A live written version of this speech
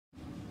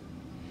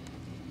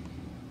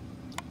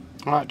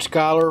Alright,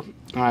 Skylar,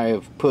 I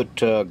have put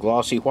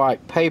glossy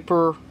white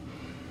paper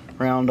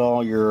around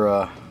all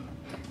your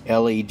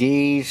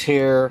LEDs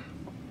here,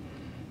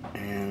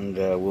 and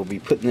we'll be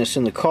putting this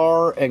in the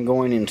car and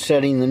going and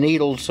setting the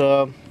needles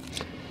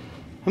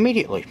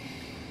immediately.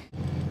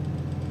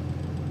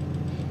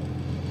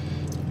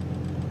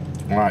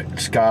 Alright,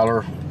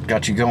 Skylar,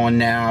 got you going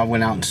now. I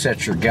went out and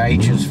set your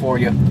gauges for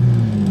you.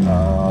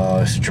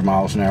 Set your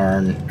miles an hour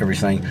and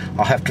everything.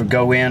 I'll have to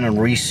go in and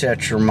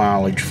reset your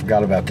mileage.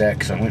 Forgot about that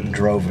because I went and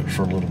drove it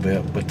for a little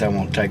bit, but that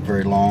won't take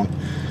very long.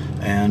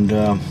 And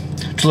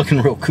it's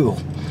looking real cool.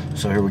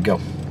 So here we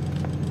go.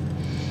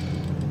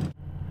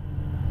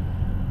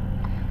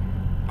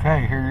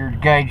 Okay, here are your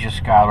gauges,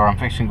 Skylar. I'm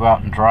fixing to go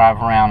out and drive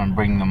around and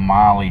bring the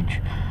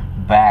mileage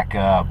back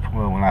up.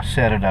 Well, when I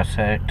set it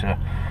to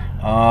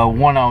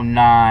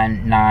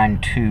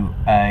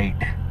 109,928.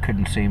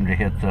 Couldn't seem to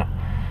hit the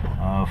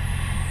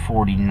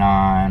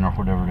 49 or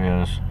whatever it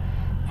is.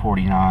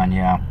 49,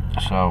 yeah.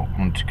 So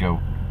I'm just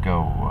go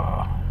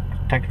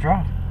take a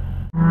drive.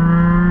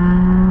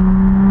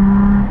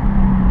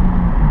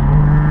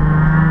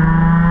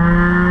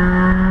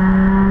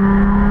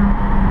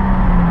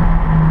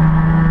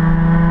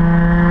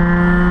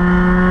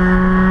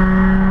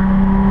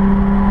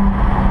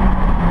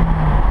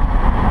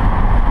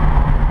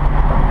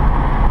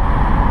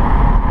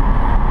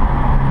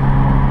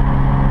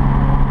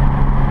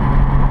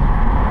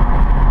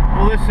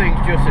 This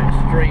thing's just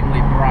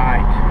extremely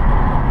bright.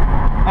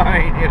 I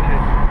mean,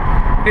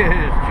 it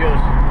is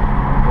just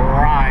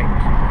bright.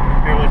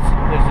 Here, let's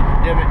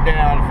dim it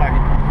down. If I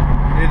can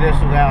do this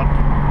without.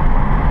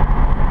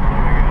 There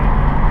we go.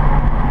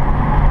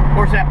 Of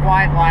course, that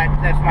white light,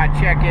 that's my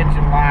check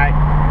engine light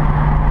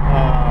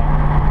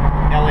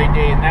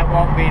LED, and that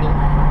won't be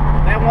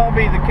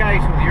the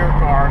case with your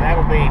car.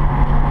 That'll be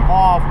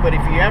off. But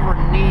if you ever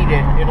need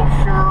it, it'll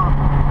sure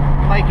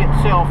make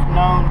itself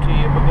known to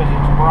you because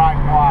it's bright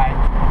white.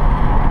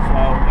 So,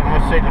 and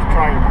let's see, let's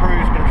try your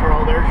cruise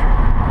control. There's your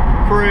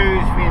cruise.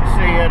 If you can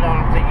see it, I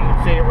don't think you can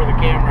see it where the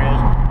camera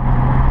is.